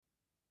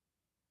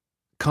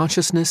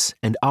Consciousness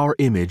and our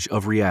image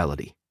of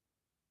reality.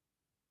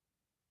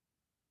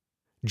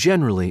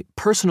 Generally,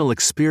 personal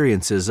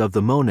experiences of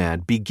the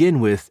monad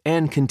begin with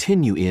and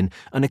continue in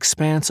an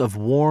expanse of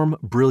warm,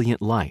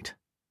 brilliant light.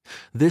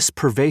 This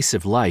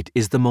pervasive light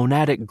is the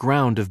monadic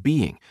ground of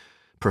being,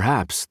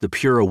 perhaps the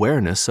pure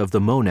awareness of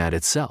the monad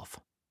itself.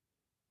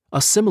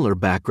 A similar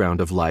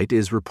background of light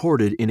is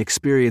reported in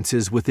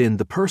experiences within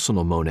the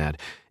personal monad,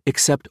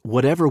 except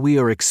whatever we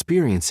are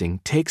experiencing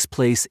takes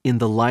place in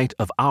the light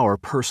of our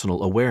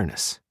personal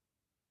awareness.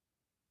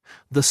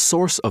 The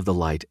source of the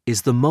light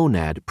is the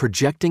monad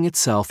projecting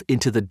itself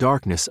into the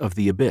darkness of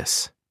the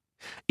abyss.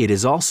 It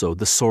is also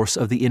the source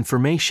of the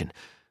information,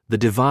 the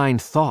divine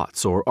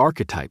thoughts or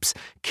archetypes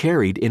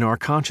carried in our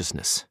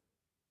consciousness.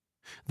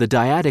 The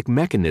dyadic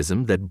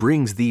mechanism that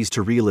brings these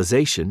to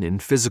realization in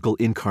physical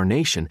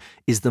incarnation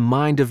is the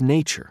mind of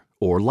nature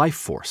or life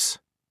force.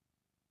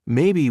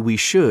 Maybe we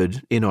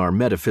should, in our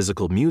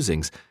metaphysical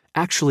musings,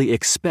 actually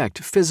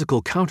expect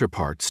physical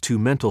counterparts to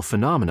mental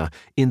phenomena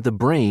in the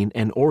brain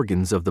and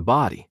organs of the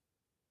body.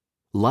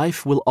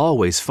 Life will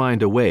always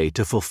find a way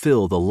to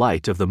fulfill the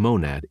light of the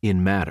monad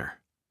in matter.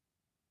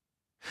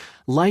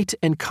 Light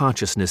and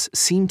consciousness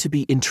seem to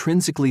be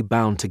intrinsically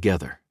bound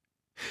together.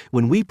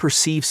 When we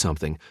perceive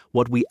something,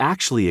 what we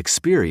actually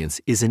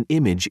experience is an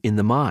image in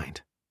the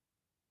mind.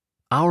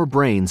 Our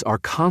brains are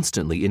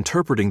constantly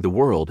interpreting the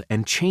world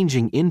and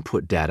changing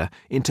input data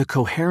into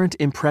coherent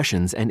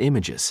impressions and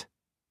images.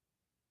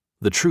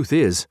 The truth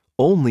is,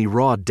 only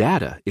raw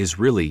data is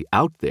really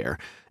out there,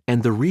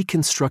 and the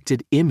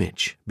reconstructed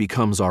image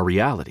becomes our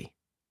reality.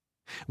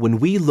 When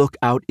we look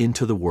out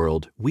into the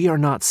world, we are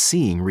not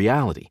seeing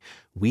reality.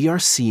 We are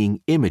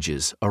seeing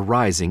images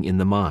arising in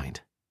the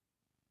mind.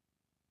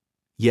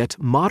 Yet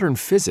modern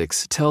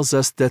physics tells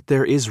us that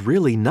there is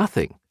really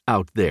nothing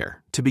out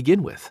there to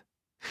begin with.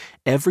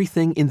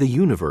 Everything in the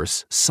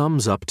universe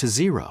sums up to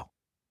zero.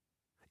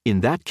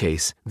 In that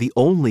case, the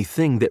only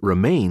thing that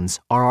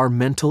remains are our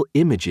mental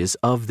images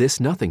of this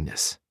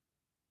nothingness.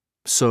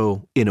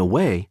 So, in a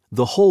way,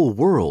 the whole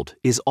world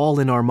is all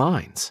in our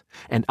minds,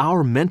 and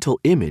our mental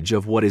image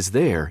of what is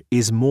there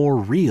is more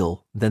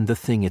real than the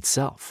thing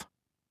itself.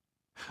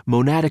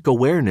 Monadic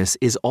awareness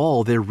is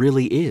all there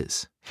really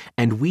is,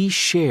 and we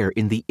share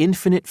in the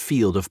infinite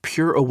field of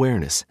pure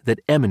awareness that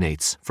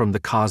emanates from the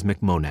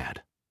cosmic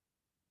monad.